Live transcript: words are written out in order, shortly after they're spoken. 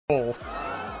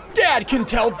Dad can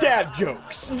tell dad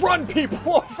jokes. Run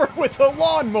people over with a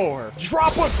lawnmower.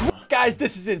 Drop a... Guys,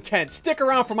 this is intense. Stick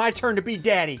around for my turn to be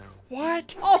daddy.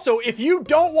 What? Also, if you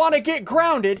don't want to get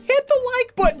grounded, hit the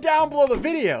like button down below the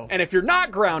video. And if you're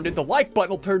not grounded, the like button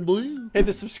will turn blue. Hit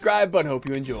the subscribe button. Hope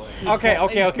you enjoy. Okay.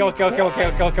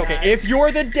 If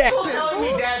you're the dad... Telling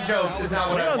me dad jokes is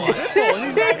not what I want.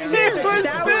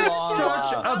 That was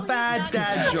such a bad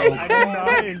dad joke.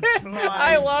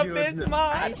 I love this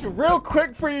mod. Real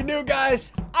quick for you new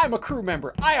guys, I'm a crew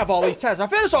member. I have all these tasks. I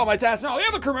finish all my tasks, and all the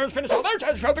other crew members finish all their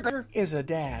tasks. The crew is a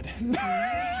dad.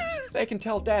 They can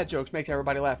tell dad jokes, makes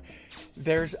everybody laugh.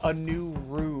 There's a new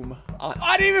room.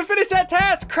 I didn't even finish that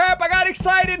task. Crap, I got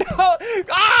excited.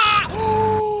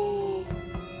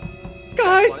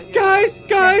 Guys.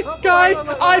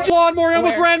 I lawnmower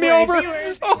almost ran me over.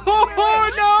 Oh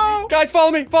no. Guys,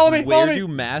 follow me. Where do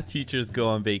math teachers go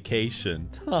on vacation?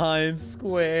 Times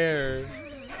Square.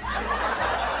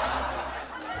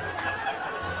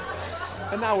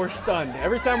 And now we're stunned.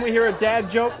 Every time we hear a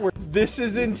dad joke, this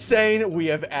is insane. We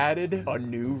have added a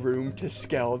new room to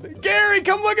Skeld. Gary,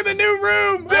 come look at the new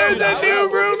room. There's a new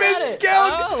room in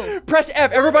Skeld. Oh. Press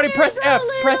F. Everybody press F.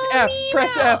 Press F.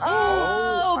 Press F.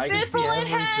 Oh, Biffle and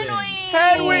Henry.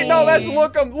 Henry. No, that's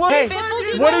Lookum. Look. Hey,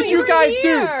 what did you guys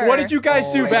do? What did you guys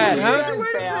do bad, huh?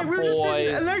 We're just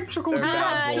in electrical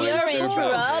trouble. You're in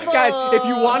trouble. Guys, if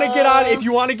you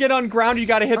want to get on ground, you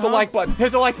got to hit the like button.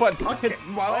 Hit the like button. Hit.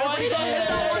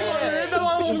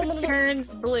 It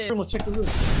turns blue. Let's check the room.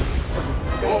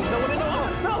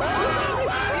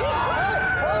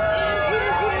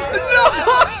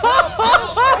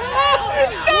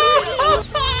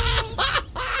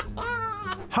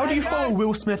 How do you follow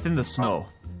Will Smith in the snow?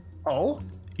 Oh?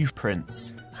 You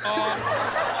prince. Okay.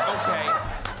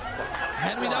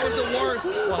 Henry, that was the worst.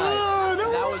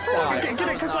 That was fun. Get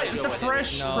it? Because like the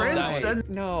fresh prince and...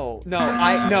 No,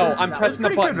 I'm pressing the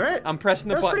button. Right? I'm pressing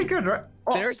the That's button. pretty good, right?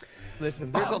 There's a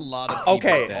lot of people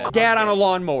Okay, that... dad on a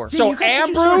lawnmower. So you guys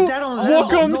just saw Ambrew, dad on a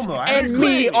Lookums, lawnmower. and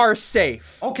me are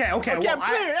safe. Okay, well,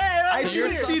 I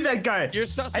didn't see that guy. You're I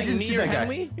sussing didn't me see or that guy.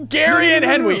 Henry? Gary and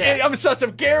Henry. I'm sus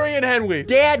of Gary and Henry.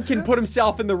 Dad can put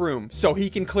himself in the room, so he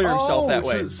can clear himself that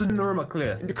way. So the room are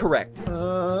clear. Correct.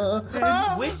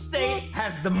 Which state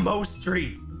has the most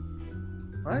streets?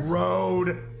 What?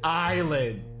 Rhode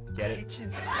Island. Get it?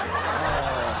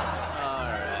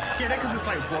 Get it? Because it's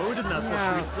like road and that's what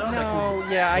streets are. No,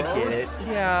 yeah, I get it.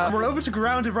 Yeah. We're over to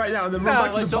grounded right now and then we're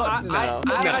back to the button. I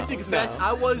have to confess,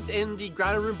 I was in the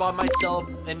grounded room by myself,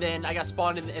 and then I got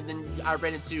spawned, and then I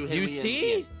ran into Henry. You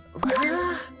see?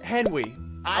 Henry.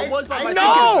 I was by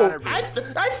myself. No! I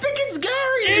think it's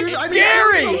Gary, dude. It's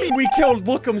Gary! We killed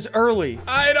Lookums early.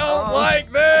 I don't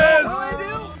like this.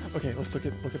 Okay, let's look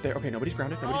at there. Okay, nobody's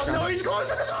grounded. Nobody's grounded. No, he's going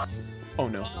to the... Oh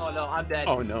no. Oh no, I'm dead.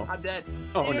 Oh no. I'm dead.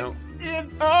 Oh no.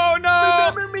 Ian, Oh no!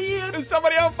 remember me, Ian? Is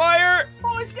somebody on fire?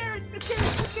 Oh, it's scary. It's scary.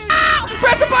 It's scary. Ah!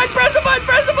 Press the button! Press the button!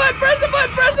 Press the button! Press the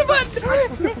button! Press the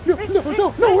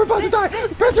button! No, we're about to die!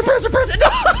 Press it! No!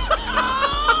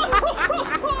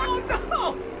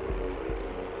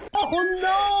 Oh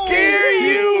no! Gary,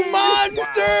 you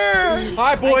monster! All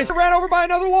right, boys. I ran over by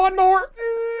another lawnmower.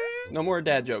 No more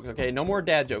dad jokes, okay? No more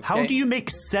dad jokes. How okay? do you make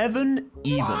 7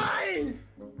 even? Why?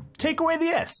 Take away the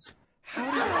S. Henry,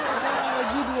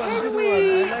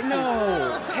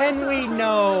 no. Henry,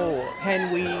 no.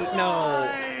 Henry, no.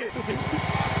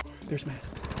 There's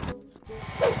Max.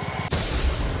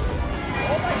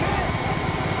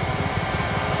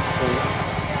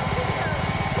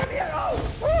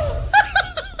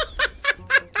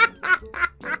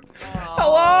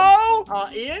 Hello?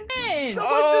 Ian?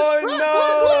 Oh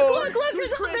no!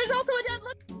 Look, there's also a dead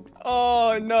look.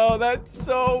 Oh no, that's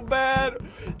so bad.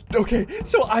 Okay,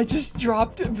 so I just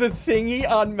dropped the thingy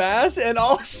on Mass and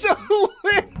also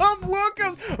lit up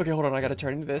Lookums. Okay, hold on, I gotta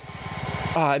turn into this.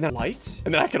 And then lights.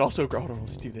 And then I can also go. Hold on,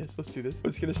 let's do this. I'm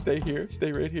just gonna stay here,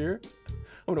 stay right here.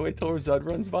 I'm gonna wait till Zud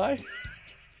runs by.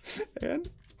 And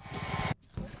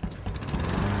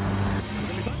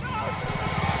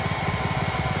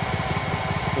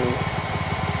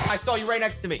I saw you right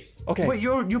next to me. okay. Wait,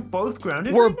 you're both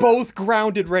grounded? We're both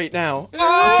grounded right now.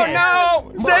 Oh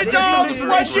no! Zed,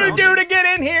 what'd you do to get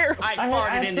in here? I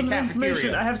farted in the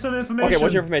cafeteria. I have some information. Okay,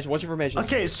 what's your information?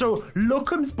 Okay, so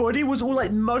Lookum's body was all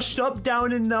like mushed up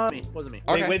down in the... Wasn't me.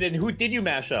 Okay. Wait, then who did you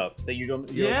mash up? That you don't...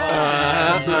 Okay.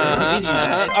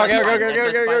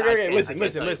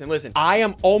 Listen. I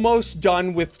am almost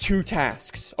done with 2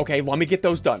 tasks. Okay, let me get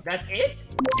those done. That's it?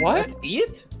 What? That's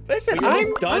it? Listen,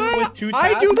 You're done with 2 I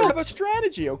tasks? do have a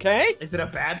strategy, okay? Is it a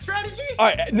bad strategy? All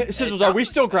right, Sizzles, are we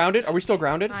still grounded? Are we still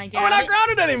grounded? I Oh, doubt we're not it.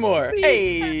 grounded anymore.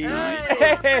 Hey.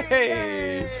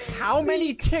 Hey. How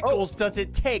many tickles does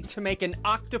it take to make an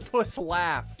octopus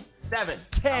laugh? 7.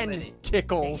 10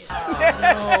 tickles.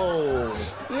 No.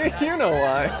 You know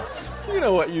why. You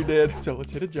know what you did. So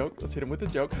let's hit a joke. Let's hit him with a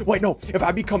joke. Wait, no. If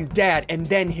I become dad and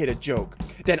then hit a joke,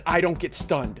 then I don't get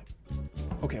stunned.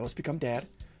 Okay, let's become dad.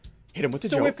 Hit him with a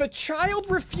joke. So if a child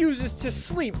refuses to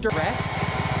sleep, rest.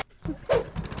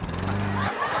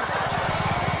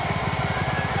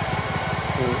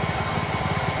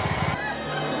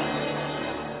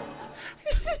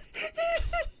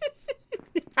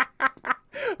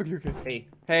 Okay.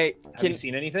 Hey, Have you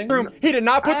seen anything? he did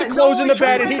not put the clothes in the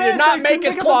bed, and he did not make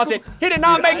his closet. He did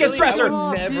not make his dresser. I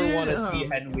would never want to see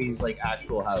Henry's like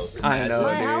actual house. I know,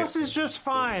 My dude. house is just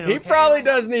fine. He probably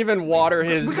doesn't even water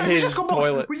his just go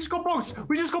toilet. We just go box.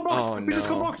 We just go box. Oh We just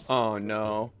go no. box. Oh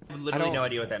no. I have literally no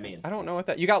idea what that means. I don't know what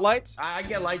that. You got lights? I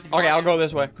get lights. if you Okay, I'll want. go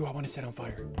this way. Who I want to set on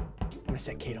fire? I'm gonna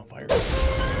set Kate on fire.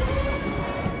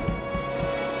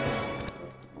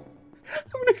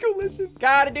 I'm gonna go listen.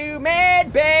 Gotta do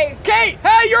med bay. Kate,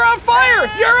 hey, you're on fire!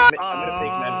 You're on. I'm gonna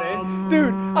fake medbay.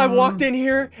 Dude, I walked in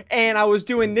here and I was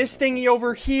doing this thingy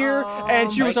over here, and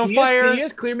she was on Can you fire.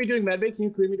 guys clear me doing medbay? Can you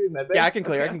clear me doing medbay? Yeah, I can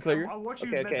clear. I can clear. I'll watch you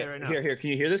Okay, in bed okay. right now. Here. Can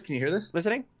you hear this? Can you hear this?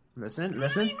 Listening? Listen.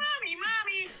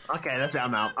 Okay, that's it.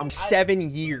 I'm out. I'm 7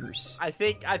 years. I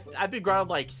think I've been grounded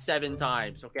like 7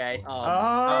 times. Okay.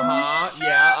 Yeah.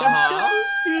 That doesn't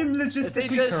seem They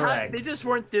logistically just, correct. they just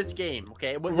weren't this game,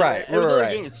 okay? It was Right, other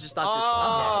right. games, just not this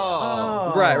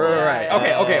one. Oh. Right.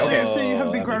 Okay. So you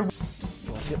have been grounded.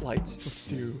 Let's hit lights. Let's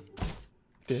do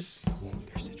this.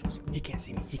 There's sigils. He can't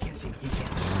see me. He can't see me. He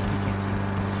can't see me. He can't see me.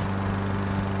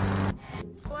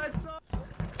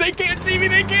 They can't see me.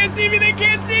 They can't see me. They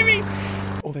can't see me.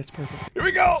 Oh, that's perfect. Here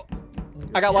we go.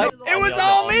 I got light. It was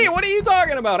all me. What are you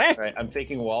talking about, eh? All right, I'm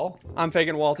faking wall. I'm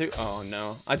faking wall too. Oh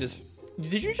no.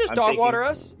 Did you just I'm dog faking- water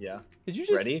us? Yeah. Did you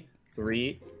just? Ready?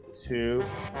 3, 2.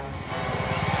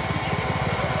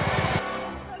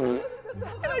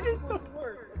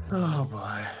 Oh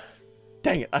boy.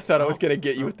 Dang it. I thought I was going to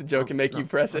get you with the joke and make you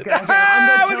press it. Okay, I'm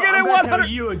I was gonna getting tell 100.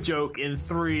 you a joke in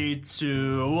 3,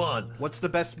 2, 1. What's the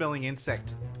best smelling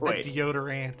insect? Wait. A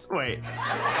deodorant. Wait.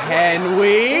 Henry.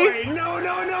 Wait. No.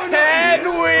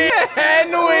 Henry.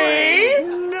 Henry.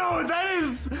 No,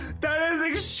 that is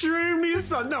extremely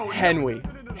no. Henry.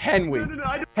 Henry.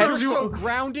 I Henry's don't so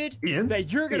grounded Ian?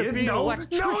 that you're gonna Ian, be an no.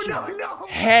 electrician. No.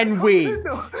 Henry.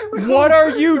 No. What are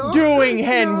you doing,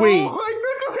 Henry?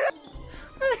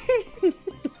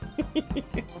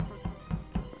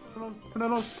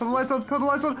 No, turn the lights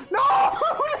on. No!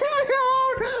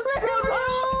 Leave me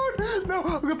alone! No!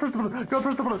 I'm gonna press the button. Go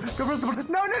press the button.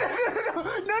 No!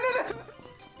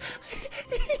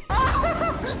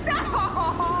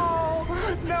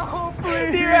 No,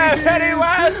 please! Do you have any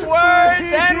last words,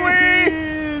 Henry?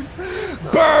 Please.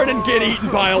 Burn and get eaten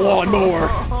by a lawnmower.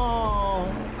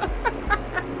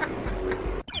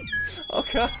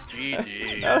 Okay.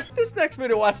 This next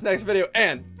video, watch the next video,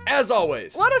 and as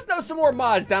always, let us know some more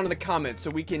mods down in the comments so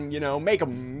we can, you know, make them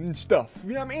and stuff.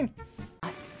 You know what I mean?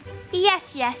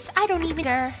 Yes, I don't even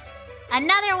care.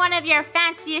 Another one of your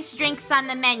fanciest drinks on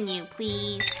the menu,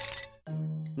 please.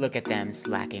 Look at them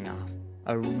slacking off.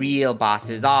 A real boss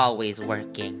is always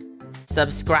working.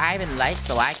 Subscribe and like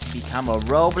so I can become a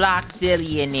Roblox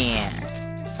zillionaire.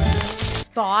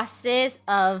 Bosses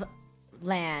of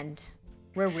land.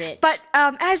 We're rich. But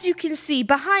as you can see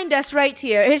behind us right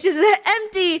here, it is an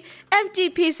empty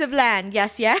piece of land.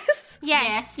 Yes. Yes.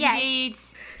 Indeed.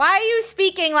 Why are you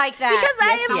speaking like that? Because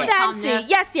I am fancy.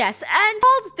 Yes. And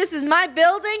this is my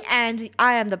building, and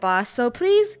I am the boss. So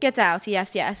please get out.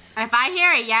 Yes. If I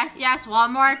hear a yes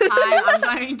one more time, I'm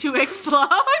going to explode.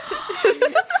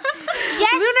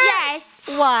 Yes.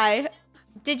 Why?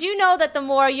 Did you know that the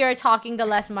more you're talking, the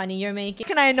less money you're making? What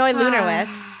can I annoy Lunar with?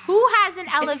 Who has an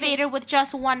elevator with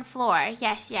just 1 floor?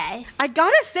 Yes. I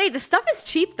gotta say, the stuff is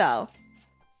cheap though.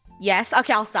 Yes.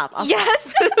 Okay, I'll stop.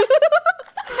 Yes.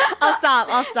 I'll stop.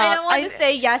 I don't want to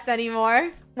say yes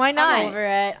anymore. Why not? I'm over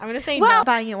it. I'm gonna say well, no.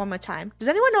 Buying it one more time. Does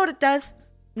anyone know what it does?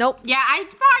 Nope. Yeah, I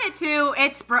bought it too.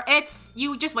 It's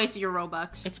you just wasted your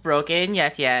Robux. It's broken,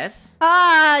 yes. Yes.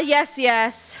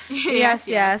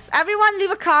 Yes. Everyone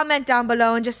leave a comment down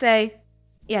below and just say,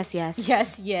 yes. Yes. Said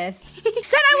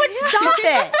I would stop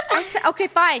it. I said, okay,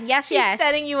 fine. Yes. She's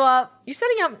setting you up. You're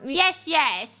setting up.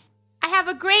 Yes. I have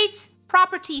a great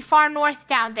property far north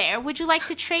down there. Would you like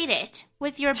to trade it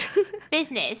with your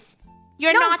business?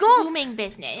 Your not booming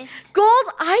business. Gold,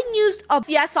 I used a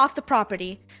yes off the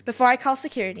property before I call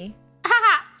security.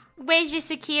 Haha. Where's your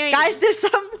security? Guys, there's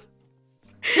some...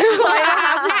 I don't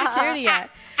have the security yet.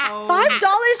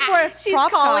 $5 for a She's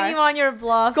prop calling car. you on your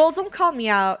bluff. Gold, don't call me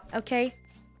out, okay?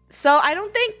 So I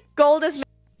don't think gold is...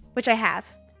 Which I have.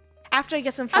 After I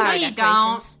get some fire you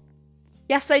decorations.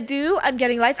 Yes, I do. I'm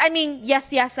getting lights. I mean,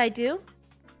 yes, I do.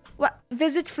 What?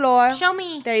 Visit floor. Show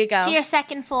me. There you go. To your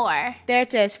second floor. There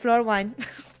it is. Floor 1.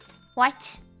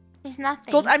 What? There's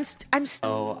nothing. Gold,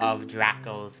 of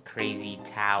Draco's crazy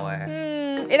tower.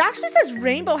 It actually says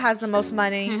Rainbow has the most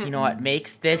money. You know what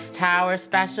makes this tower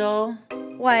special?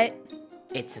 What?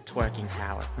 It's a twerking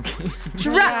tower.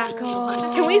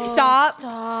 Draco. Can we stop?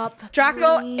 Stop.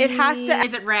 Draco, it has to...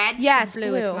 Is it red? Yeah, it's Blue,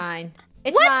 blue. it's mine.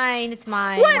 It's What? mine. It's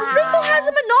mine. What? Rainbow has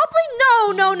a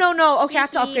monopoly? No. Okay, I have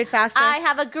to upgrade faster. I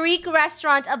have a Greek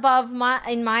restaurant above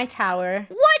in my tower.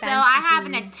 What? So I have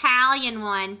an Italian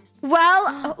one.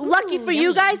 Well, lucky for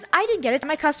you guys, I didn't get it.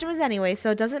 My customers anyway,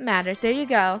 so it doesn't matter. There you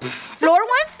go. Floor 1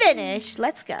 finished.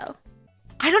 Let's go.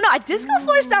 I don't know. A disco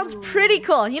floor sounds pretty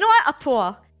cool. You know what? A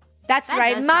pool. That's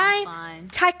right. does My sound fun.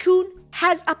 tycoon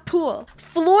has a pool.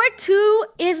 Floor 2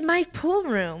 is my pool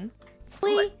room.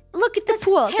 Look at the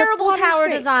pool. terrible The water's tower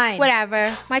great. design.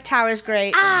 Whatever. My tower's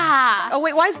great. Ah. Oh,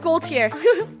 wait. Why is gold here?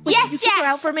 Wait, Yes, you kicked her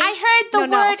yes. out for me? I heard the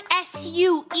No. word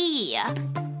S-U-E.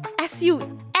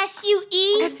 S-U...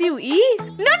 S-U-E. S-U-E? No.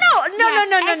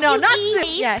 Not S-U-E.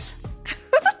 safe. Yes.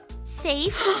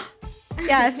 Safe.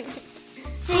 Yes.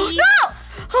 Safe. No!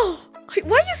 Oh,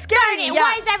 why are you scaring Darn me? it, Yeah.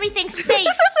 why is everything safe?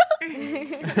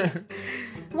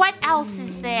 What else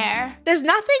is there? There's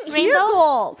nothing here, Rainbow?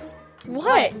 Gold.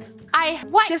 What?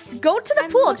 What? Just go to the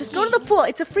pool. Just go to the pool.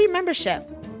 It's a free membership.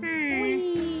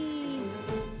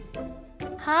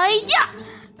 Hiya!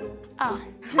 Oh.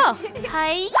 Oh.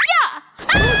 Hiya!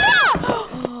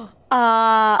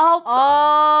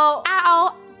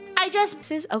 Ow. I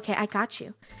just... Okay, I got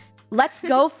you. Let's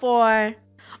go for...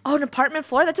 Oh, an apartment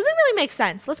floor? That doesn't really make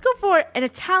sense. Let's go for an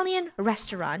Italian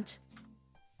restaurant.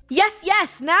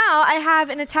 Yes. Now I have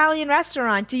an Italian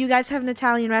restaurant. Do you guys have an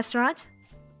Italian restaurant?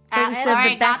 Where we serve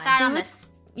the best food?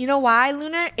 You know why,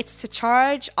 Lunar? It's to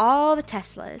charge all the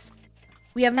Teslas.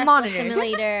 We have Tesla monitors.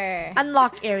 simulator.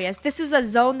 Unlocked areas. This is a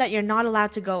zone that you're not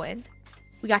allowed to go in.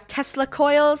 We got Tesla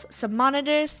coils, some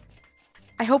monitors.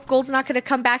 I hope Gold's not going to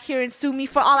come back here and sue me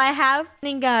for all I have.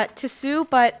 To sue,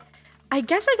 but I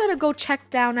guess I gotta go check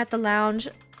down at the lounge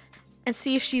and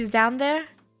see if she's down there.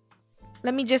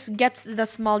 Let me just get the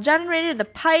small generator, the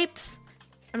pipes.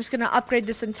 I'm just gonna upgrade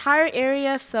this entire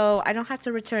area so I don't have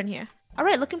to return here. All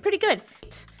right, looking pretty good.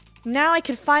 Now I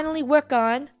can finally work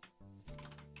on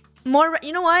more.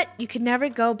 You know what? You can never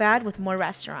go bad with more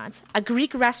restaurants. A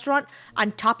Greek restaurant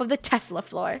on top of the Tesla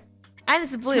floor. And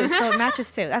it's blue, so it matches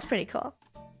too. That's pretty cool.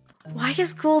 Why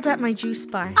is gold at my juice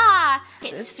bar?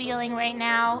 It's feeling right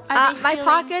now. My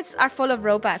pockets are full of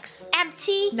Robux.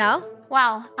 Empty? No?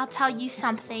 Well, I'll tell you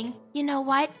something. You know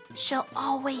what? She'll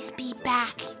always be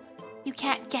back. You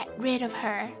can't get rid of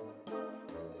her.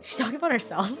 She's talking about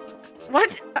herself.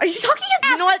 What? Are you talking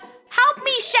about? You know what? Help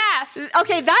me, chef!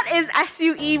 Okay, that is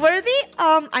SUE worthy.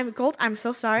 I'm gold. I'm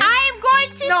so sorry. I am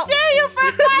going to sue you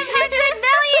for 500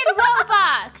 million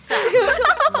Robux!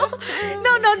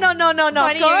 No.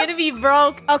 Honey, you're gonna be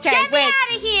broke. Okay, Get wait. me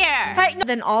out of here! Hey, no,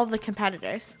 then all the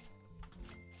competitors.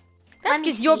 That's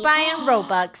because you're buying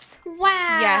Robux.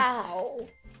 Wow. Yes.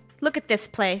 Look at this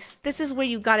place. This is where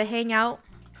you gotta hang out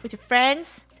with your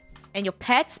friends and your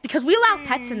pets. Because we allow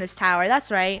pets in this tower.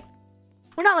 That's right.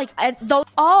 We're not like those.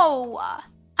 Oh,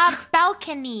 a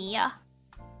balcony.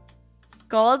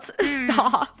 Gold,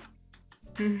 stop.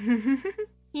 You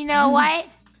know what?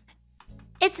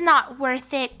 It's not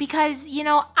worth it because, you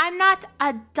know, I'm not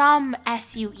a dumb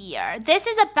SUEer. This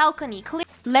is a balcony.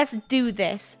 Let's do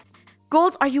this.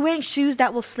 Gold, are you wearing shoes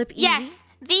that will slip easy? Yes,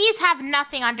 these have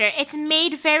nothing under it. It's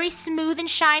made very smooth and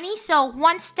shiny, so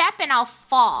one step and I'll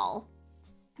fall.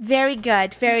 Very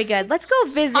good, very good. Let's go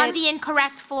visit. On the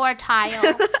incorrect floor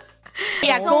tile.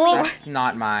 Yeah, Gold. That's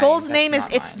not mine. Gold's That's name is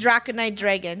not It's mine. Draconite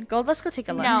Dragon. Gold, let's go take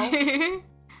a look. No.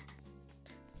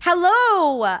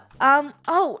 Hello!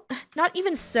 Oh, not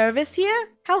even service here?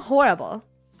 How horrible.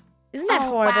 Isn't that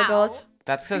horrible, wow. Gold?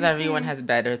 That's because everyone has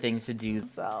better things to do.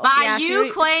 By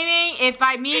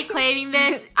me claiming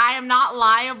this, I am not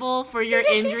liable for your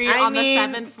injury on the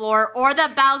 7th floor or the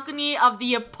balcony of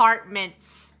the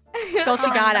apartments. Gold,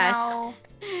 she got us. No.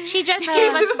 She just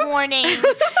gave us warnings.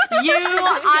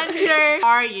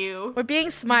 Are you? We're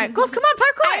being smart. Gold, come on,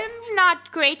 parkour! I'm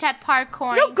not great at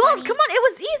parkour. No, Gold, come on, it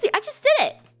was easy. I just did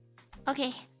it.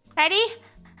 Okay, ready?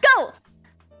 Go!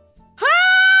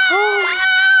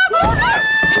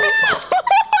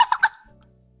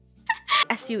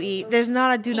 SUE. There's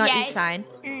not a do not eat sign.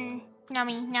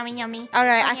 Yummy, yummy, yummy. All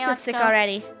right, I Okay, feel let's sick go.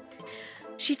 already.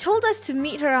 She told us to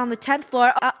meet her on the 10th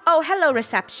floor. Oh, hello,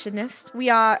 receptionist. We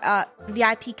are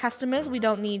VIP customers. We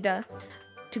don't need to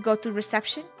go through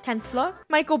reception. 10th floor.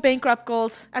 Might go bankrupt,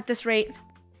 Gold, at this rate.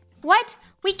 What?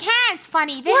 We can't,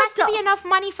 Funny. There has to be enough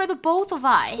money for the both of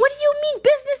us. What do you mean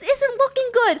business isn't looking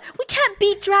good? We can't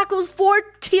beat Draco's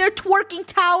 4-tier twerking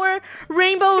tower,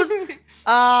 Rainbow's,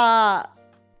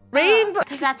 Rainbow.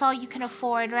 Because that's all you can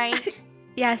afford, right?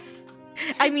 Yes.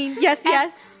 I mean, yes.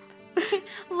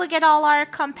 Look at all our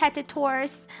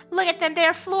competitors. Look at them.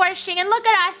 They're flourishing. And look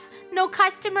at us. No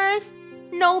customers,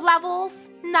 no levels,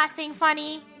 nothing,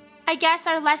 Funny. I guess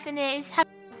our lesson is...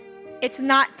 It's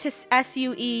not to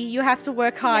SUE. You have to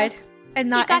work hard and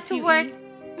not you got SUE. to work.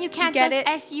 You can't get just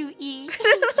it? SUE.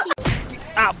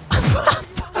 Ow.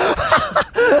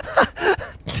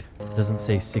 Doesn't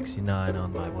say 69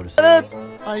 on my motorcycle.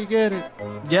 I get it.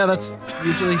 Yeah, that's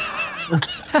usually...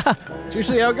 it's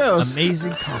usually how it goes.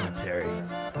 Amazing commentary.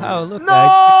 Oh, look, No!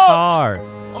 guys, the car.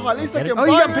 Oh, at least I Get can it? buy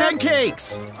you got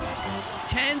pancakes.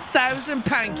 10,000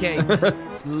 pancakes.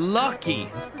 Lucky.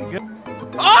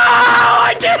 Oh,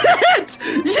 I did it!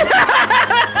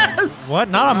 Yes! What?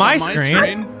 Not on my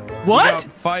screen. What?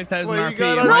 5,000 RP.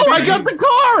 No, I got the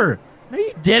car! No,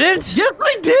 you didn't. Yes,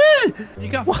 I did! You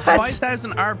got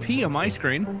 5,000 RP on my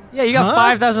screen. Yeah, you got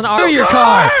 5,000 RP your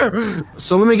car.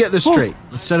 So let me get this straight.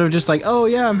 Instead of just like, oh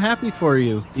yeah, I'm happy for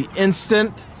you. The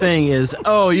instant thing is,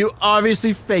 oh, you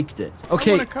obviously faked it.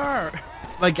 Okay. I want a car.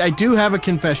 Like, I do have a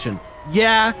confession.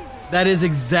 Yeah, that is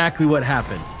exactly what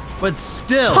happened. But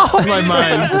still, to my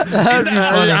mind,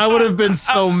 I would have been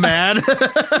so mad.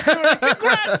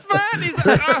 Congrats, man!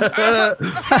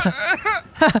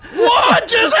 What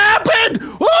just happened?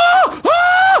 What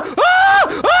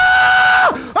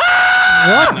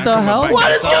the hell?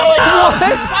 What is going on?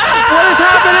 What is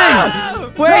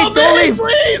happening? Wait, Help don't me, leave.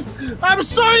 please! I'm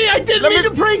sorry, I didn't mean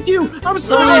to prank you. I'm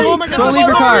sorry. Don't leave, don't leave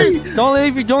your car.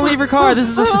 Don't leave your car.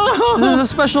 This is a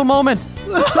special moment.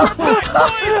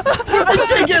 I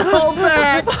take it all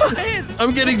back.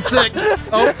 I'm getting sick.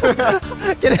 Oh,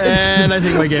 and I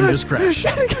think my game just crashed.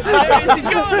 He's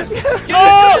going.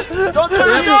 Oh! Don't throw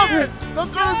the jump!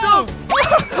 Don't throw the jump!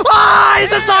 Ah! He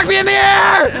just knocked me in the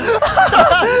air!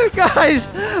 Guys!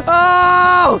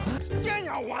 Oh!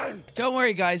 Don't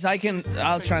worry, guys.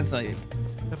 I'll translate.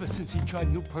 Ever since he tried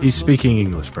new He's speaking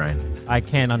English, Brian. I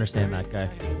can't understand that guy.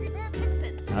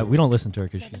 We don't listen to her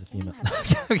because she's a female.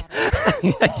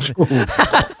 It's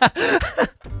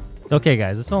okay,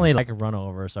 guys. It's only like a run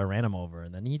over, so I ran him over,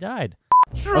 and then he died.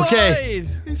 Okay,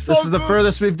 this is the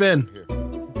furthest we've been.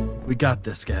 We got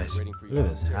this, guys. Look at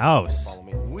this house.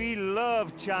 We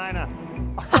love China.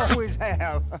 Always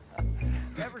have.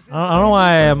 I don't know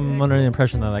why I'm under the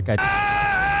impression that guy...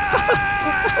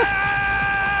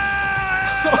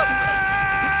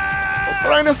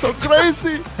 Brian is so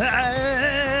crazy.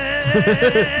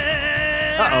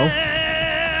 Uh-oh.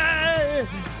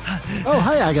 Oh,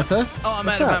 hi, Agatha. Oh, I'm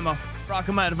What's out of up? ammo. Rock,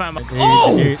 I'm out of ammo.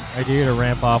 Oh! I dare you to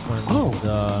ramp off one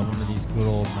of these good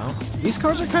old mountains. These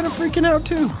cars are kind of freaking out,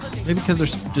 too. Maybe because they're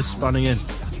just spawning in.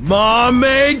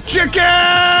 Mom-made chicken!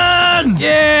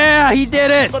 Yeah, he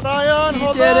did it! Keep an eye on,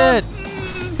 He did it!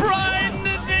 Brian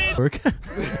did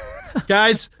it!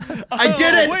 Guys, I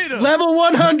did it! wait a- Level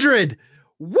 100!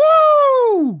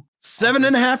 Woo!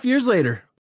 7.5 years later.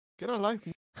 Get a life.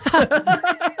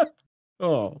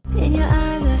 Oh. In your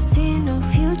eyes, I see no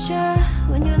future.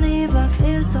 When you leave, I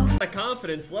feel so.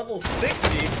 Confidence level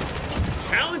 60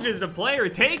 challenges the player,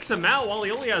 takes him out while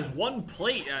he only has one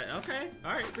plate. Okay,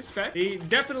 all right, respect. He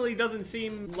definitely doesn't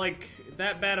seem like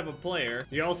that bad of a player.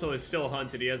 He also is still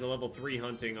hunted. He has a level 3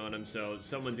 hunting on him, so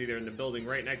someone's either in the building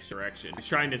right next direction. He's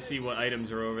trying to see what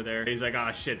items are over there. He's like,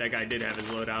 ah, shit, that guy did have his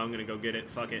loadout. I'm gonna go get it.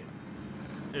 Fuck it.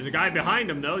 There's a guy behind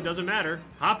him, though. It doesn't matter.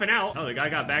 Hopping out. Oh, the guy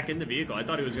got back in the vehicle. I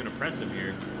thought he was gonna press him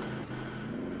here.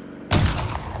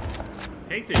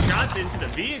 Takes his shots into the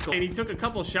vehicle, and he took a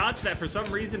couple shots that for some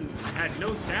reason had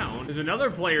no sound. There's another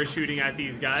player shooting at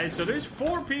these guys, so there's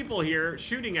 4 people here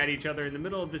shooting at each other in the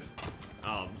middle of this.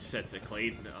 Oh, sets of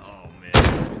Clayton. Oh,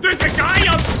 man. There's a guy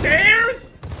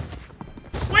upstairs?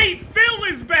 Wait, Phil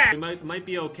is back! It might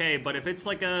be okay, but if it's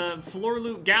like a floor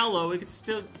loot gallo, it could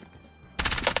still...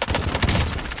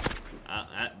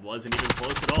 that wasn't even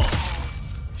close at all.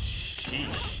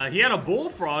 Sheesh. He had a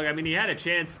bullfrog. I mean, he had a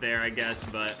chance there, I guess,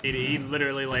 but he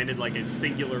literally landed like a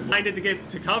singular. Blinded to get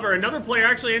to cover. Another player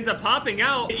actually ends up popping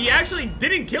out. He actually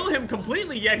didn't kill him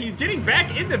completely yet. He's getting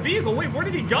back in the vehicle. Wait, where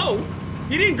did he go?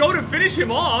 He didn't go to finish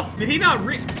him off. Did he not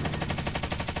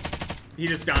He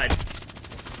just died.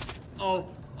 Oh.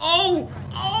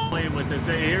 Playing with this.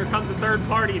 Here comes a third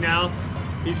party now.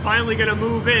 He's finally gonna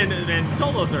move in, and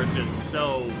solos are just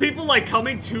so... People like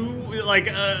coming to like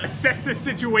assess the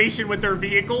situation with their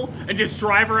vehicle and just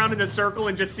drive around in a circle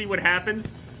and just see what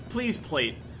happens. Please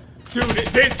plate. Dude,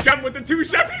 this gun with the 2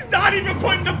 shots, he's not even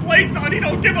putting the plates on. He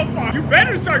don't give a fuck. You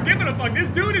better start giving a fuck. This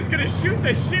dude is gonna shoot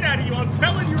the shit out of you. I'm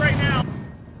telling you right now.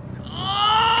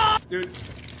 Oh! Dude.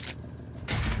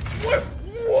 What?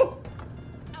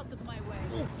 Out of my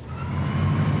way.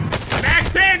 Max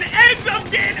 10 ends up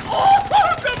getting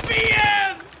the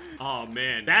BM. Oh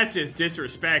man, that's just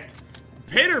disrespect.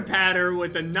 Pitter patter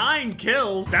with the 9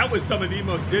 kills. That was some of the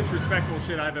most disrespectful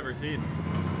shit I've ever seen.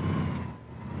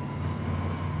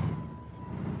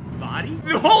 Body?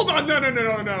 Hold on,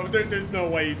 no. There's no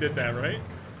way you did that, right?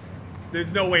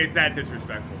 There's no way it's that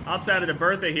disrespectful. Hops out of the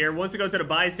Bertha here, wants to go to the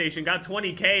buy station, got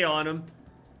 20K on him.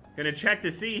 Gonna check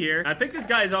to see here. I think this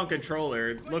guy is on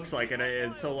controller. It looks like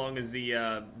it, so long as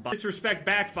the disrespect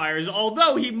backfires.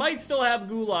 Although he might still have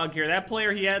gulag here. That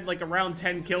player, he had like around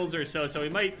 10 kills or so, so he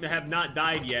might have not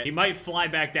died yet. He might fly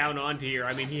back down onto here.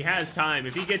 I mean, he has time.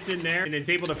 If he gets in there and is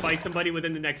able to fight somebody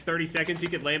within the next 30 seconds, he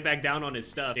could land back down on his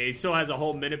stuff. Yeah, he still has a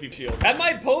whole minute shield. That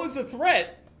might pose a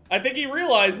threat. I think he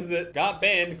realizes it. Got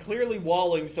banned, clearly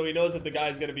walling, so he knows that the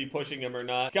guy's gonna be pushing him or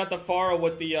not. Got the Faro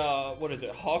with the, what is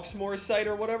it, Hawksmoor site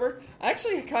or whatever? I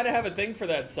actually kind of have a thing for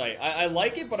that site. I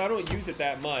like it, but I don't use it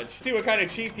that much. See what kind of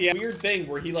cheats he has. Weird thing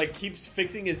where he, like, keeps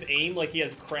fixing his aim, like he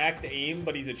has cracked aim,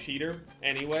 but he's a cheater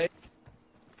anyway.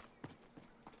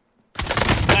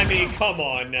 I mean, come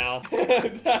on now.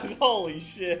 Holy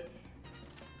shit.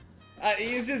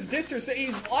 He's just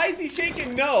disrespectful. Why is he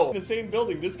shaking no? In the same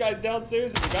building. This guy's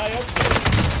downstairs and the guy upstairs.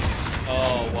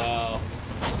 Oh, wow.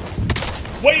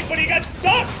 Wait, but he got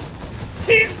stuck!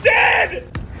 He's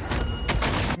dead!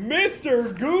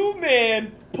 Mr. Goo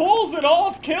Man pulls it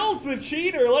off, kills the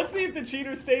cheater. Let's see if the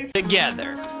cheater stays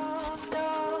together.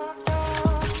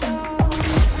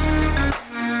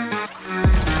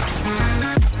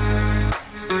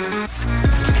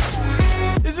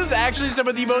 This was actually some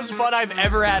of the most fun I've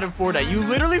ever had in Fortnite. You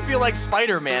literally feel like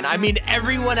Spider-Man. I mean,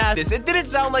 everyone has this. It didn't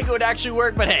sound like it would actually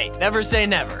work, but hey, never say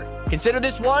never. Consider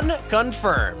this one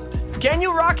confirmed. Can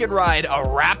you rocket ride a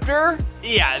raptor?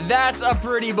 Yeah, that's a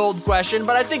pretty bold question,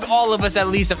 but I think all of us at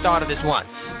least have thought of this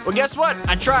once. Well, guess what?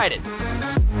 I tried it.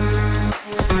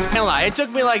 Can't lie, it took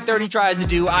me like 30 tries to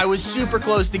do. I was super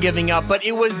close to giving up, but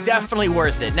it was definitely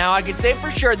worth it. Now, I can say for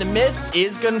sure the myth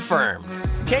is confirmed.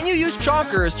 Can you use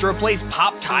chonkers to replace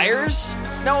pop tires?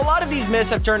 Now, a lot of these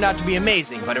myths have turned out to be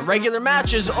amazing, but in regular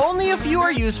matches, only a few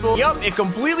are useful. Yup, it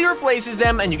completely replaces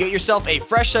them and you get yourself a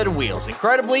fresh set of wheels.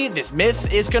 Incredibly, this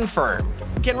myth is confirmed.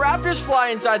 Can raptors fly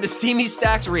inside the Steamy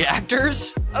Stacks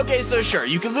reactors? Okay, so sure,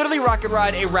 you can literally rocket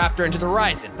ride a raptor into the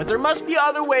horizon, but there must be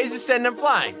other ways to send them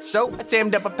flying. So, I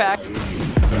tamed up a pack.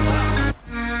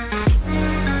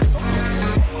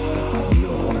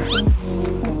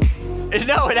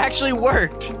 No, it actually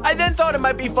worked. I then thought it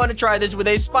might be fun to try this with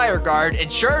a Spire Guard,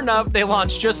 and sure enough, they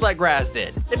launched just like Raz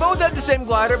did. They both had the same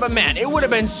glider, but man, it would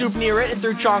have been super near it and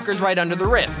threw chonkers right under the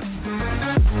rift.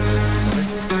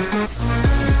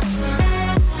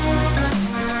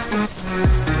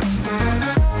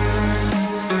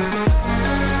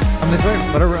 I'm this way,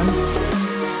 let her run.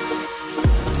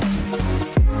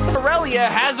 Aurelia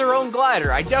has her own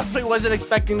glider. I definitely wasn't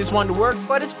expecting this one to work,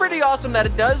 but it's pretty awesome that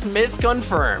it does. Myth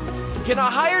confirmed. Can a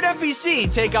hired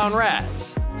NPC take on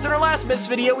Raz? So in our last Myths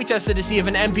video, we tested to see if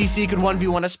an NPC could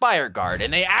 1v1 a Spire Guard,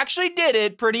 and they actually did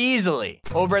it pretty easily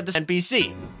over at this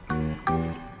NPC.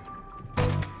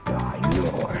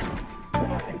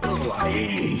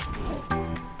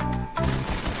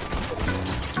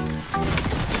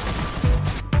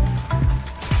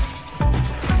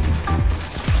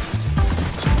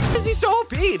 Is he so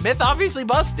OP? Myth obviously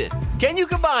busted. Can you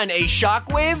combine a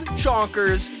shockwave,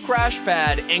 chonkers, crash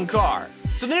pad, and car?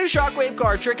 So the new shockwave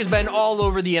car trick has been all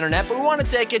over the internet, but we want to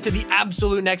take it to the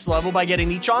absolute next level by getting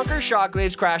the chonkers,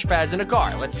 shockwaves, crash pads, and a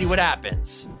car. Let's see what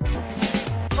happens.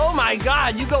 Oh my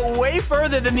god, you go way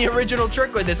further than the original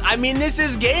trick with this. I mean, this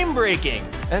is game breaking.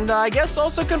 And I guess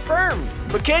also confirmed.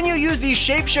 But can you use the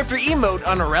shapeshifter emote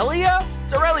on Aurelia?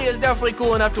 So Aurelia is definitely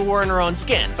cool enough to wear in her own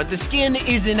skin, but the skin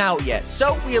isn't out yet,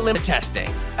 so we eliminate testing.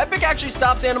 Epic actually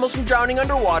stops animals from drowning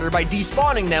underwater by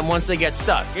despawning them once they get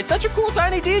stuck. It's such a cool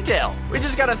tiny detail. We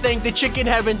just gotta thank the chicken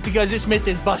heavens because this myth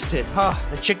is busted.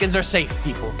 The chickens are safe,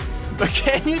 people. But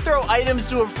can you throw items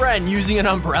to a friend using an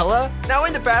umbrella? Now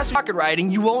in the past, rocket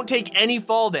riding, you won't take any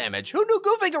fall damage. Who knew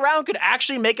goofing around could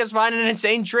actually make us find an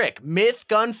insane trick? Myth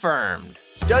confirmed.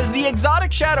 Does the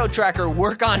exotic shadow tracker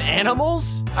work on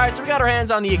animals? All right, so we got our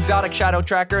hands on the exotic shadow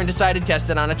tracker and decided to test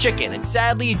it on a chicken. And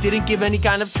sadly, it didn't give any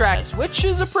kind of track, which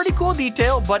is a pretty cool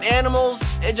detail, but animals,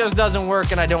 it just doesn't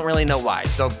work and I don't really know why,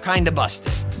 so kinda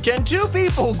busted. Can two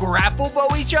people grapple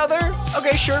bow each other?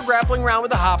 Okay, sure, grappling around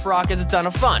with a hop rock is a ton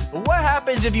of fun, but what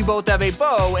happens if you both have a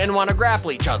bow and wanna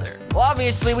grapple each other? Well,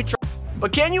 obviously we try,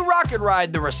 but can you rocket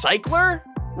ride the recycler?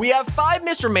 We have 5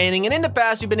 myths remaining, and in the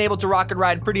past, we've been able to rocket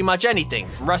ride pretty much anything,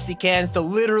 from rusty cans to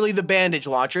literally the bandage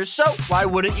launchers, so why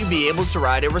wouldn't you be able to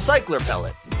ride a recycler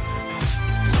pellet?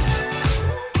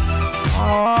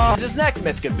 This next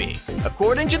myth could be.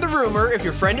 According to the rumor, if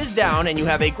your friend is down and you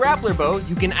have a grappler bow,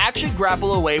 you can actually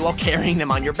grapple away while carrying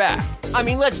them on your back. I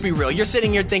mean, let's be real, you're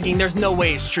sitting here thinking there's no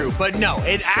way it's true, but no,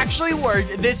 it actually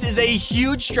worked. This is a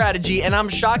huge strategy, and I'm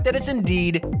shocked that it's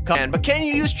indeed common. But can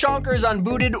you use chonkers on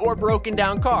booted or broken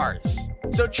down cars?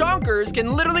 So chonkers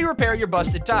can literally repair your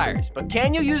busted tires, but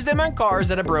can you use them on cars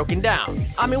that are broken down?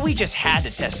 I mean, we just had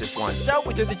to test this one. So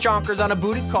we threw the chonkers on a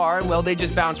booted car, and well, they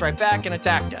just bounced right back and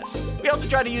attacked us. We also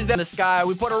tried to use them in the sky.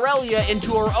 We put Aurelia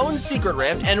into our own secret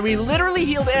rift, and we literally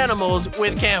healed animals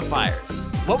with campfires.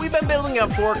 What we've been building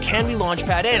up for, can we launch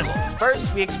pad animals?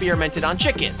 First, we experimented on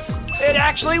chickens. It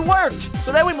actually worked!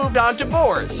 So then we moved on to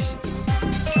boars.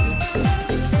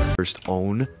 First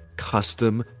own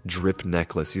custom drip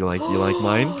necklace. You like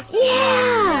mine?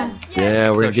 Yeah! Yeah,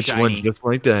 we're gonna get you one just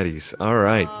like Daddy's. All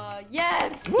right.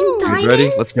 Yes. You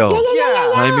ready? Let's go.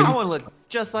 Yeah. I want to look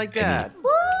just like Dad.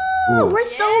 Woo! We're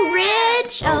so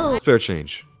rich. Oh. Spare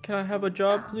change. Can I have a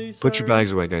job, please? Put your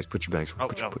bags away, guys. Put your bags away.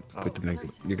 Put the bags away.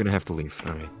 You're gonna have to leave.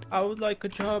 All right. I would like a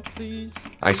job, please.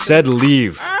 I said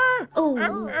leave. Oh.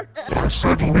 I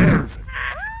said leave.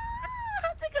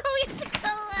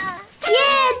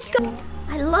 Yeah, go.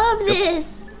 I love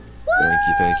this.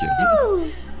 Thank you.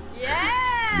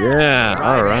 Yeah.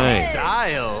 All right.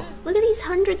 Style. Look at these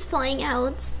hundreds flying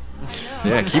out.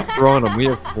 Yeah, keep throwing them. We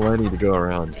have plenty to go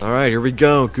around. All right, here we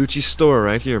go. Gucci store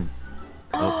right here.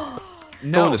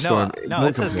 No, it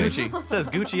says Gucci. It says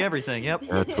Gucci everything, yep.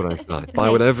 That's what I thought. Buy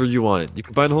whatever you want. You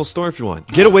can buy the whole store if you want.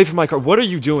 Get away from my car. What are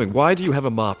you doing? Why do you have a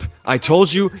mop? I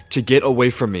told you to get away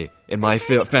from me and my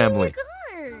family.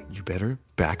 You better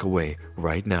back away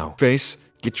right now. Face,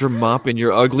 get your mop and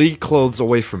your ugly clothes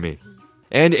away from me.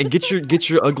 And get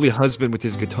your ugly husband with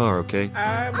his guitar, okay?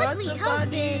 Ugly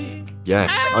husband.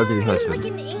 Yes, ugly husband.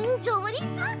 Like an angel. What are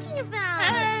you talking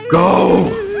about?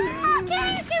 Go!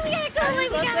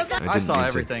 I saw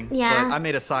everything. Yeah. But I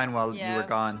made a sign while you were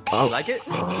gone. Oh. You like it?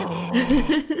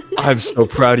 I'm so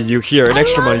proud of you. Here, an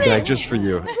extra money bag just for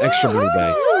you. Extra money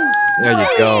bag. There you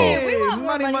go. Hey,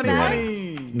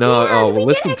 money. No, well,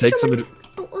 listen, take some.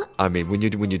 I mean, when you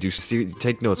do,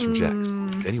 take notes from Jax.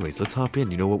 Anyways, let's hop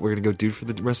in. You know what we're gonna go do for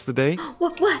the rest of the day?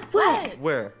 What?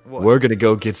 Where? What? We're gonna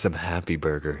go get some Happy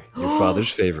Burger, your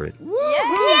father's favorite.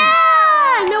 Yeah!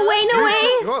 No way.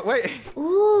 Wait.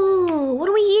 Ooh, what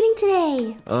are we eating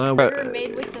today? Burger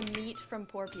made with the meat from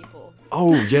poor people.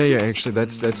 Oh yeah. Actually,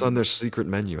 that's on their secret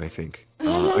menu, I think.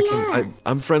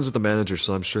 I'm friends with the manager,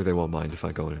 so I'm sure they won't mind if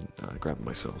I go and grab it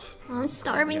myself. I'm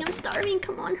starving.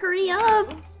 Come on, hurry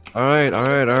up. All right.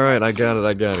 I got it.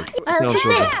 Let's Now,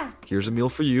 sit. here's a meal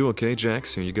for you, okay,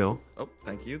 Jax? Here you go. Oh,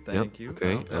 thank you.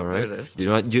 Okay, Oh, all right. there it is. You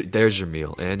know what? There's your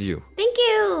meal, and you. Thank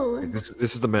you.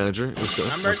 This is the manager.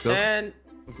 Number 10.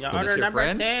 Your order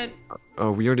number 10.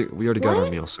 Oh, we already got our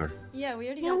meal, sir. Yeah, we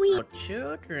already got got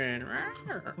children.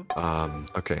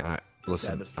 Okay.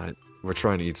 Listen. We're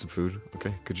trying to eat some food.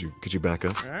 Okay. Could you back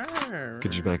up?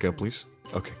 Could you back up, please?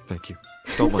 Okay. Thank you.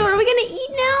 So are we gonna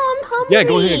eat now? I'm hungry. Yeah,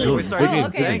 go ahead. Go.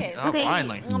 Okay. Oh,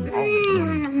 finally.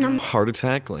 Heart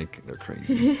attack? Like they're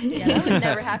crazy. Yeah, that would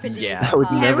never happen to you. That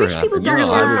would never rich people happen. don't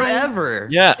lie. Ever.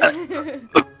 Yeah.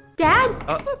 Dad?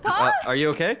 Are you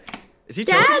okay? Is he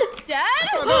Dad? choking? Dad?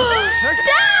 Dad!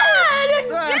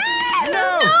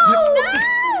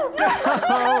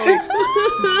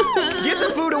 Get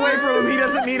the food away from him. He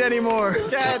doesn't need any more.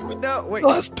 Dad, no. Wait.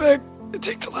 Last bag.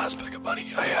 Take the last bag of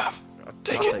money I have.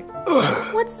 Take it.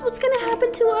 What's gonna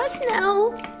happen to us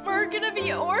now? We're gonna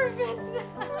be orphans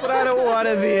now. But I don't want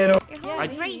to be an orphan. Yeah,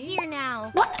 It's right here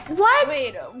now. What?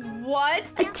 Wait, what?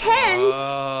 A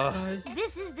tent?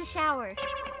 This is the shower.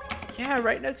 Yeah,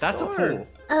 right next That's door. a pool.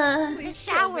 The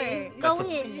shower. Go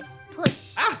in.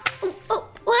 Push. Oh,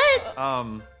 what?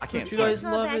 I can't You guys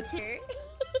love it.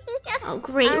 Oh,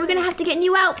 great. We're gonna have to get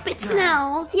new outfits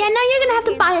now. Yeah, now you're gonna have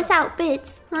to buy us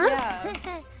outfits. Huh? Yeah.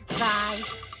 Bye.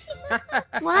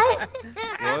 What?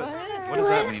 What does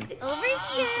that mean? Over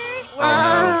here.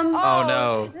 Oh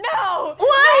no. No!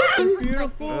 What?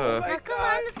 Beautiful. Come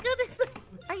on, let's go this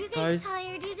way. Are you guys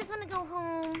tired? Do you just want to go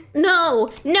home?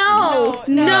 No.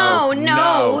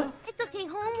 It's okay.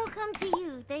 Home will come to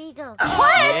you. There you go.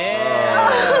 What?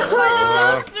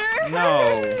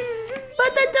 No.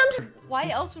 But the dumpster. Why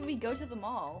else would we go to the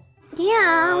mall?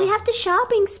 Yeah, we have to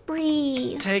shopping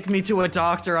spree. Take me to a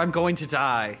doctor. I'm going to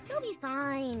die. You'll be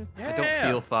fine. I don't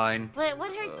feel fine. What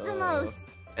hurts the most?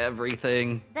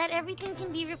 Everything. That everything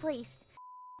can be replaced.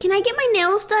 Can I get my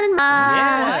nails done?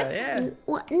 Yeah.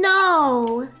 What?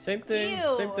 No. Same thing.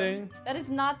 Ew. Same thing. That is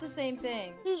not the same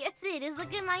thing. Yes, it is.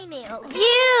 Look at my nails.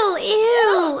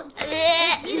 Ew.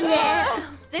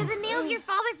 They're the nails your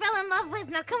father fell in love with.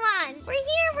 Now, come on. We're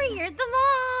here at the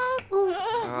mall.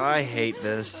 I hate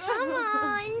this. Come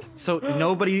on. So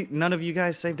none of you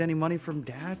guys saved any money from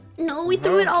Dad? No, we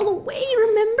threw it all away,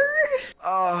 remember?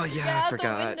 Oh, yeah, I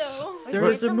forgot.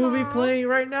 There's a movie playing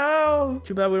right now.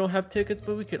 Too bad we don't have tickets,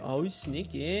 but we could always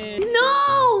sneak in. No,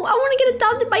 I want to get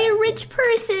adopted by a rich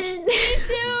person. Me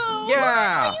too.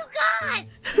 Yeah. What you got?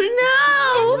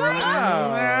 No.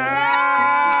 Wow.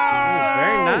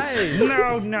 That's very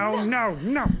nice.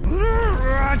 No.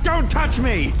 Don't touch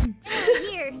me.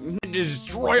 Here.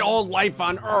 Destroy all life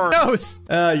on Earth.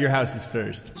 Your house is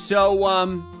first. So,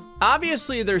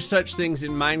 obviously there's such things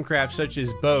in Minecraft such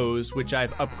as bows, which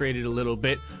I've upgraded a little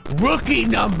bit. Rookie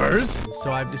numbers!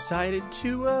 So I've decided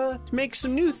to make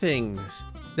some new things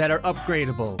that are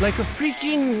upgradable. Like a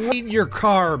freaking eat your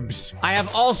carbs. I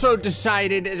have also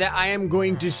decided that I am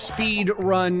going to speed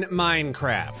run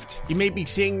Minecraft. You may be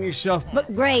saying to yourself,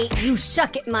 but great, you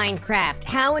suck at Minecraft.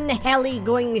 How in the hell are you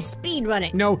going to speedrun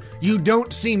it? no, you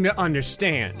don't seem to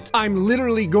understand. I'm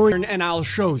literally going and I'll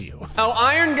show you. Oh,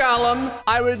 Iron Golem,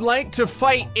 I would like to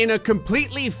fight in a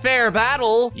completely fair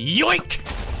battle. Yoink!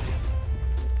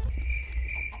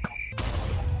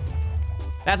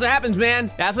 That's what happens,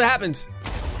 man. That's what happens.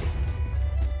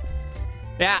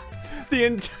 Yeah, the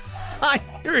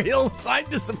entire hillside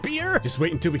disappear. Just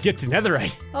wait until we get to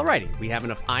netherite. Alrighty, we have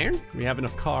enough iron. We have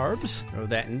enough carbs. Throw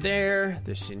that in there,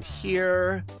 this in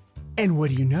here. And what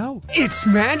do you know? It's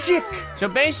magic. So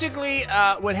basically,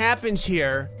 what happens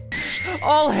here,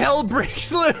 all hell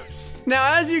breaks loose.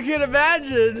 Now, as you can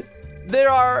imagine,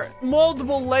 there are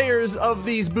multiple layers of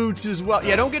these boots as well.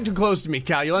 Yeah, don't get too close to me,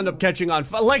 Cal. You'll end up catching on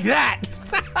fire like that.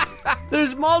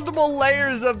 There's multiple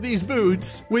layers of these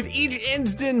boots with each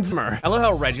instance. I love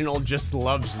how Reginald just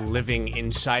loves living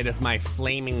inside of my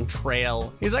flaming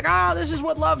trail. He's like, this is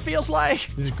what love feels like.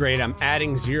 This is great. I'm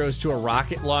adding zeros to a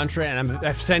rocket launcher and I'm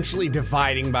essentially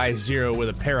dividing by 0 with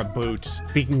a pair of boots.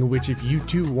 Speaking of which, if you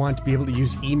too want to be able to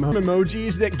use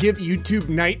emojis that give YouTube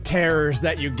night terrors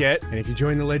that you get, and if you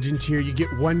join the legend tier, you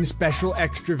get one special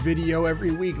extra video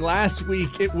every week. Last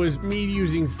week, it was me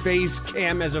using face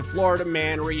cam as a Florida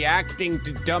man reacting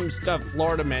to dumb stuff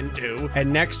Florida men do.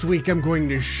 And next week, I'm going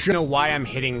to show why I'm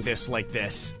hitting this like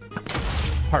this.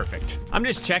 Perfect. I'm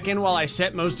just checking while I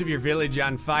set most of your village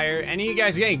on fire. Any of you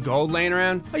guys got any gold laying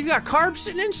around? Oh, you got carbs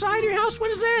sitting inside your house? What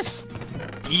is this?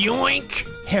 Yoink.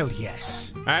 Hell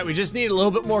yes. All right, we just need a little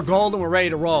bit more gold and we're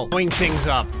ready to roll. Blowing things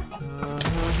up.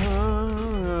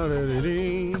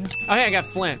 Oh, hey, I got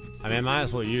flint. I mean, I might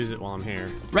as well use it while I'm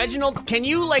here. Reginald, can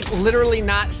you, like, literally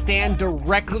not stand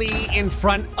directly in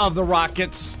front of the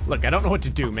rockets? Look, I don't know what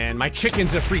to do, man. My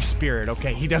chicken's a free spirit,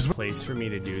 okay? He does place for me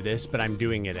to do this, but I'm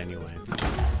doing it anyway.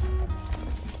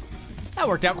 That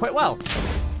worked out quite well.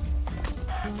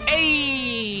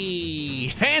 Hey!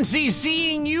 Fancy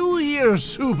seeing you here,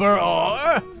 Super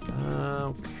Ore!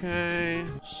 Okay.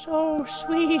 So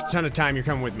sweet. Ton of time, you're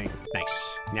coming with me.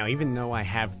 Nice. Now, even though I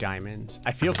have diamonds,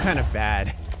 I feel kind of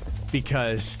bad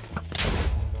because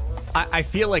I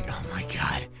feel like, oh my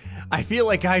God, I feel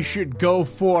like I should go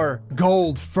for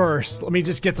gold first. Let me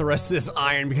just get the rest of this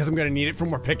iron because I'm gonna need it for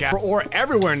more pickaxe ore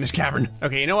everywhere in this cavern.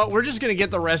 Okay, you know what? We're just gonna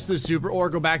get the rest of the super ore,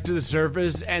 go back to the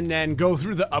surface, and then go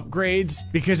through the upgrades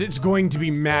because it's going to be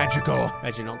magical.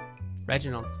 Reginald,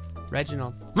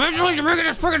 you're making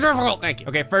this freaking difficult. Thank you.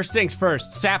 Okay, first things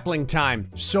first, sapling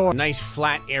time. So nice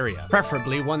flat area,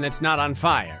 preferably one that's not on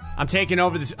fire. I'm taking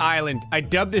over this island. I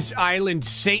dubbed this island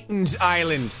Satan's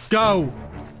Island. Go,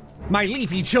 my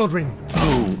leafy children.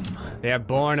 Boom. They are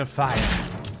born of fire.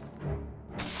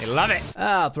 They love it.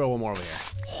 I'll throw one more over here.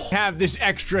 Have this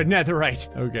extra netherite.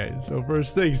 Okay, so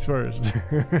first things first.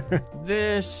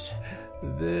 This,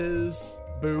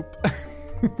 boop.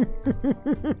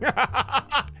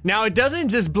 Now it doesn't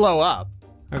just blow up,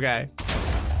 okay?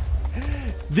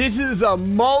 This is a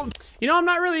You know, I'm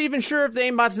not really even sure if the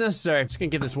aimbot's necessary. I'm just gonna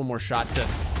give this one more shot to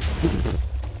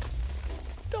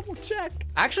double check.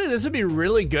 Actually, this would be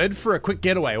really good for a quick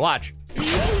getaway. Watch.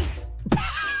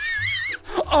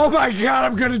 Oh my God,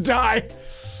 I'm gonna die.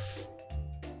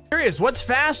 Curious, what's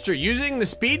faster, using the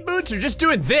speed boots or just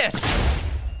doing this?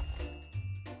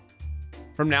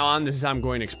 From now on, this is how I'm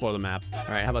going to explore the map. All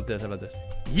right, how about this? How about this?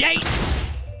 Yay!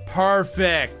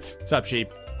 Perfect. What's up,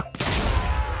 sheep?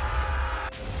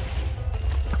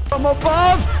 From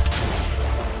above.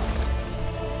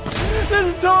 This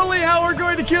is totally how we're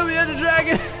going to kill the Ender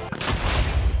Dragon.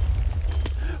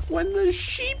 When the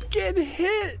sheep get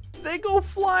hit, they go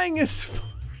flying as far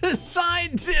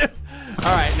aside too.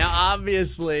 All right, now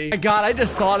obviously, my God, I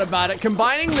just thought about it.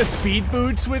 Combining the speed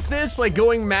boots with this, like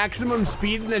going maximum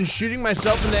speed and then shooting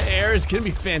myself in the air is gonna be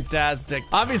fantastic.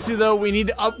 Obviously though, we need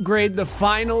to upgrade the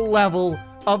final level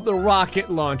of the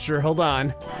rocket launcher. Hold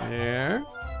on. There.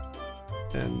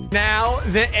 And now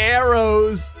the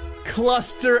arrows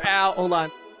cluster out. Hold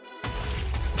on.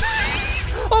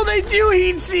 Oh, they do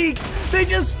heat seek. They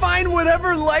just find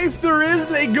whatever life there is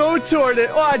and they go toward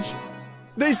it. Watch.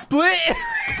 They split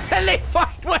and they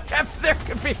find whatever there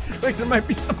could be. Looks like there might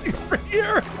be something over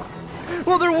here.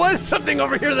 Well, there was something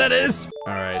over here, that is.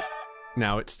 All right,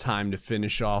 now it's time to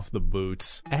finish off the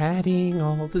boots. Adding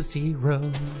all the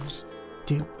zeros.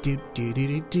 Do, do, do, do,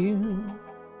 do, do.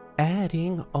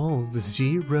 Adding all the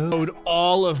zeros.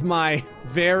 All of my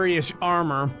various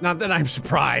armor. Not that I'm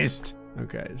surprised.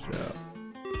 Okay, so.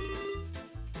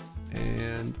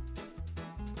 And.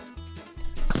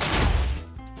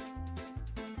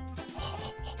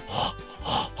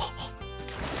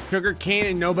 Sugar cane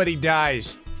and nobody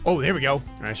dies. Oh, there we go.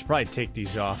 I should probably take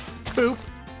these off. Boop.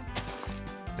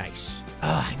 Nice.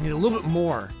 I need a little bit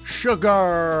more.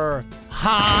 Sugar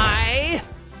high.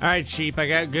 All right, sheep, I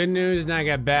got good news and I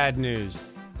got bad news.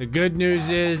 The good news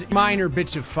is minor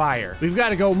bits of fire. We've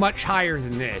got to go much higher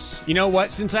than this. You know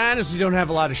what? Since I honestly don't have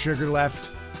a lot of sugar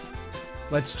left,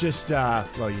 let's just,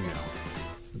 well, you know.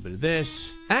 A bit of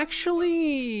this. Actually,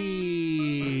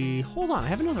 hold on, I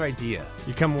have another idea.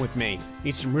 You're coming with me.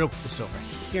 Need some real this over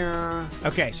here.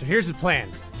 Okay, so here's the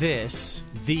plan. This,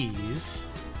 these,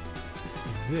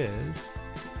 this,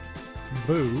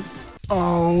 boop.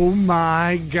 Oh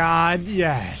my God,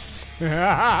 yes.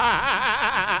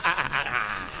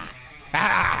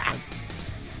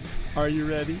 Are you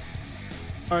ready?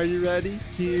 Are you ready?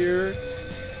 Here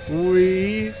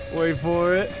we, wait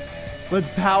for it. Let's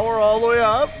power all the way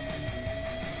up.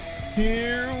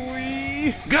 Here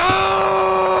we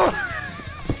go!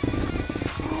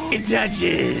 It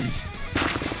touches.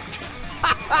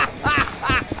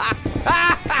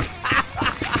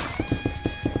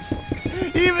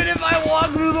 Even if I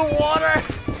walk through the water,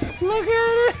 look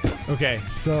at it. Okay,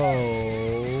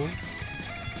 so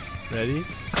ready?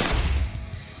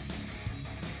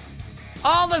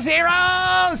 All the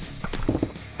zeros!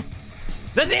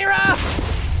 The zeros!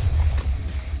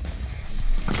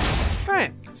 All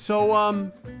right, so, I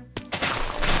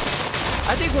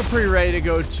think we're pretty ready to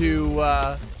go to,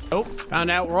 oh, found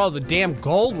out where all the damn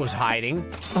gold was hiding.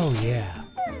 Oh, yeah.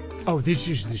 Oh, this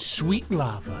is the sweet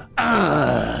lava.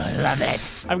 Love it.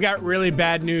 I've got really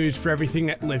bad news for everything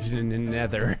that lives in the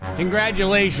nether.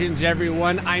 Congratulations,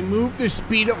 everyone. I moved the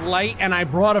speed of light and I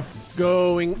brought a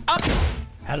going up.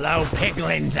 Hello,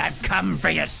 piglins. I've come for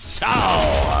your soul.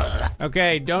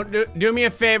 Okay, don't do me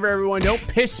a favor, everyone. Don't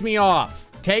piss me off.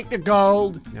 Take the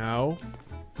gold. No.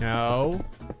 No.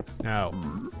 No.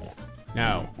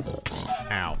 No.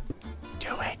 Ow.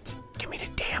 Do it. Give me the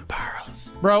damn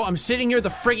pearls. Bro, I'm sitting here with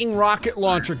the frigging rocket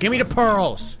launcher. Give me the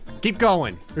pearls. Keep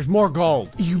going. There's more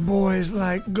gold. You boys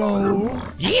like gold?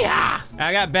 Yeah!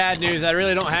 I got bad news. I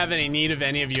really don't have any need of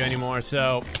any of you anymore,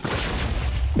 so.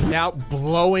 Now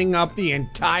blowing up the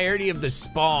entirety of the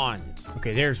spawns.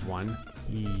 Okay, there's one.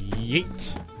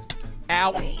 Yeet.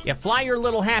 Ow. Yeah, fly your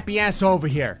little happy ass over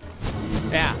here.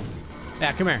 Yeah.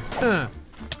 Yeah, come here.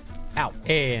 Ow.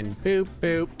 And boop,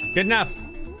 boop. Good enough.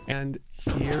 And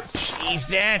here.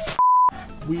 Jesus.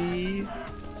 We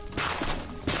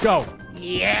go.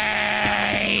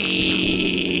 Yeet.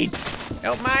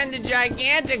 Don't mind the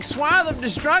gigantic swath of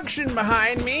destruction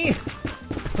behind me.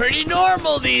 Pretty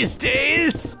normal these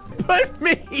days. But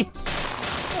me.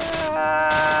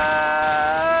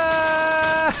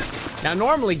 Now,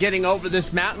 normally getting over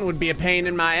this mountain would be a pain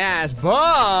in my ass,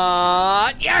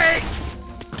 but yay!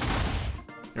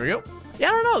 There we go. Yeah,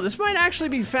 I don't know. This might actually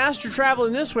be faster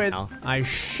traveling this way. I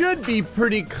should be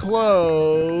pretty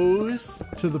close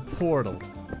to the portal.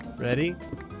 Ready?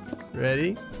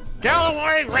 Ready? Get out of the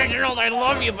way, Reginald. I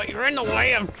love you, but you're in the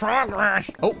way of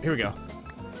progress. Oh, here we go.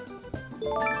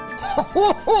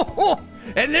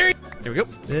 And there we go.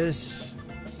 This.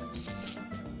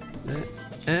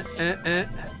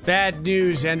 Bad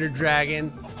news, Ender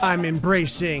Dragon. I'm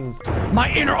embracing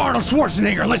my inner Arnold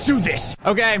Schwarzenegger. Let's do this.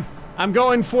 Okay, I'm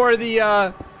going for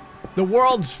the The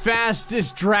world's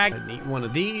fastest dragon. Eat one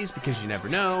of these because you never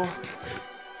know.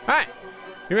 All right,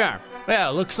 here we are.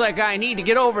 Well, looks like I need to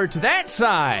get over to that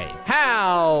side.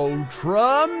 How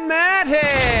dramatic!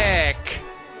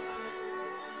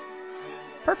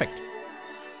 Perfect.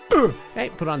 Hey,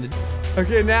 put on the...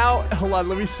 Okay, now, hold on,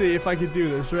 let me see if I can do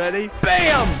this. Ready?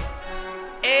 Bam!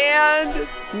 And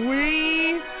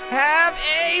we have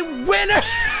a winner!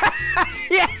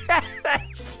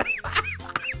 Yes!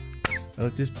 Well,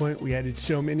 at this point, we added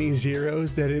so many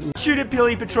zeros that it... Shoot at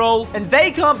Peely Patrol, and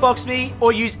they can't box me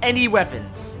or use any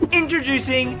weapons.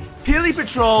 Introducing Peely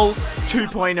Patrol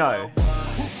 2.0.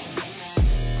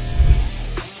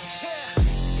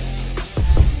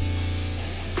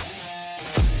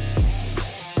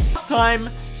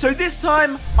 This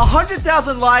time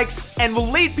 100,000 likes, and we'll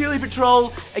lead Peely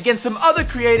Patrol against some other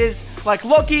creators like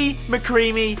Loki,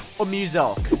 McCreamy, or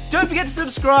Muzelk. Don't forget to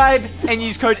subscribe and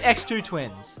use code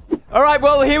X2Twins. Alright,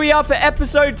 well, here we are for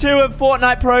episode 2 of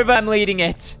Fortnite Prova. I'm leading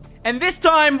it. And this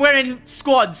time we're in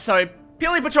squads, so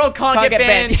Peely Patrol can't get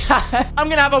banned. I'm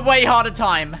gonna have a way harder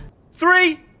time.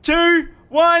 3, 2,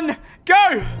 1,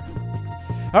 go!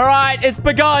 Alright, it's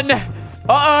begun.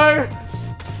 Uh-oh.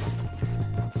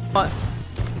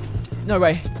 No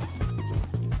way.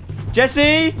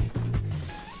 Jesse!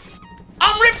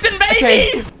 I'm rifting, baby!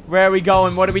 Okay. Where are we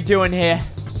going? What are we doing here?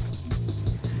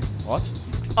 What?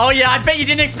 Oh yeah, I bet you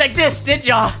didn't expect this, did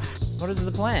ya? What is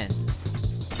the plan?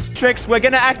 Tricks, we're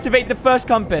gonna activate the first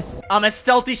compass. I'm a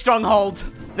stealthy stronghold.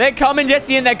 They're coming,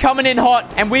 Jesse, and they're coming in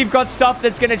hot. And we've got stuff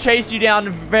that's gonna chase you down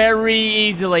very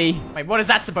easily. Wait, what is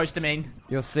that supposed to mean?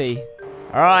 You'll see.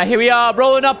 Alright, here we are,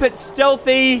 rolling up at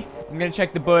stealthy. I'm gonna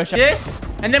check the bush. This,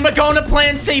 and then we're going to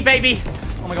plan C, baby.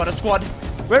 Oh my god, a squad.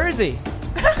 Where is he?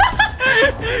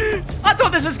 I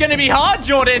thought this was gonna be hard,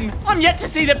 Jordan. I'm yet to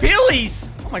see the Peelies.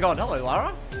 Oh my god, hello,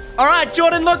 Lara. All right,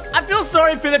 Jordan, look, I feel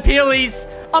sorry for the Peelies.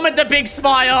 I'm at the big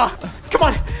spire. Come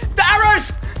on, the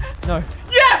arrows. No.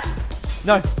 Yes.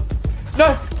 No.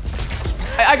 No.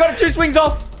 I got 2 swings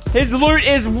off. His loot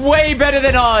is way better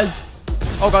than ours.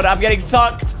 Oh god, I'm getting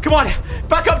sucked. Come on,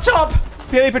 back up top.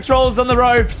 Peely Patrol's on the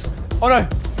ropes. Oh no.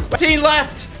 Team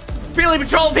left. Peely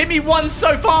Patrol have hit me once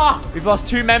so far. We've lost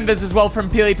 2 members as well from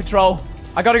Peely Patrol.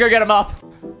 I gotta go get them up.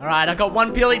 All right, I got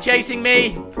 1 Peely chasing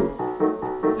me.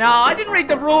 Now, I didn't read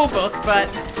the rule book, but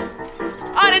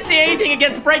I didn't see anything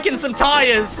against breaking some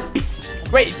tires.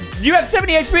 Wait, you have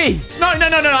 70 HP. No,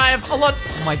 I have a lot.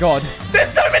 Oh my god. There's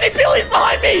so many Peelies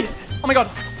behind me. Oh my god.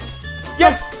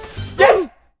 Yes. Yes.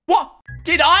 What?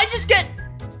 Did I just get...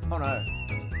 Oh no.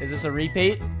 Is this a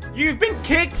repeat? You've been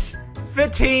kicked for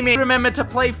teaming. Remember to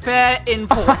play fair in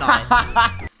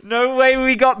Fortnite. No way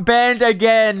we got banned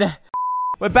again.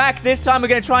 We're back. This time we're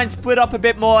going to try and split up a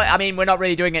bit more. I mean, we're not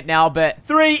really doing it now, but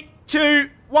 3, 2,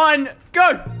 1,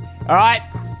 go. All right.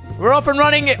 We're off and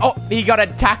running. Oh, he got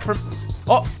attacked from...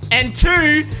 Oh, and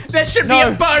 2, there should be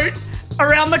a boat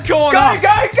around the corner. Go,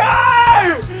 go,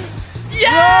 go!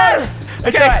 Yes! No.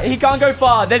 Okay, he can't go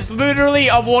far. There's literally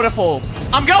a waterfall.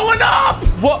 I'm going up!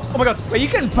 What? Oh my god. Wait, you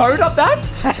can boat up that?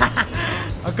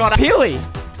 I got a Peely.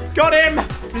 Got him.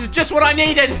 This is just what I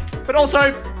needed. But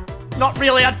also, not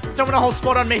really. I don't want a whole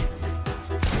squad on me.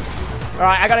 All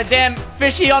right, I got a damn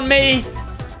fishy on me.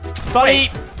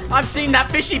 Buddy, I've seen that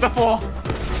fishy before.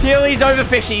 Peely's over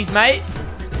fishies, mate.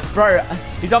 Bro,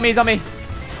 he's on me, he's on me.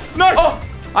 No! Oh,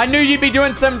 I knew you'd be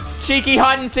doing some cheeky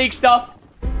hide-and-seek stuff.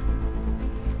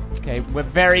 Okay, we're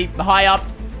very high up.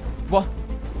 What?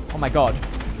 Oh my god.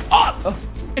 Oh!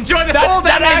 Enjoy the fall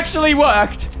damage! That actually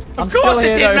worked. Of course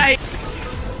it did, mate.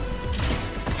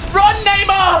 Run,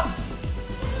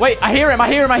 Neymar! Wait, I hear him,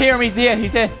 I hear him, I hear him. He's here,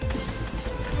 he's here.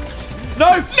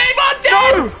 No! Neymar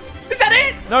dead! No! Is that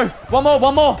it? No, one more,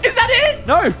 one more. Is that it?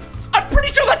 No. I'm pretty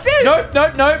sure that's it. No,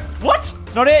 no, no. What?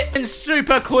 It's not it. I'm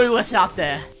super clueless out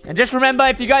there. And just remember,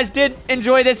 if you guys did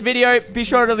enjoy this video, be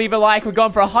sure to leave a like. We're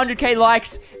going for 100k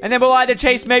likes. And then we'll either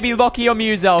chase maybe Loki or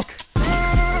Muzelk.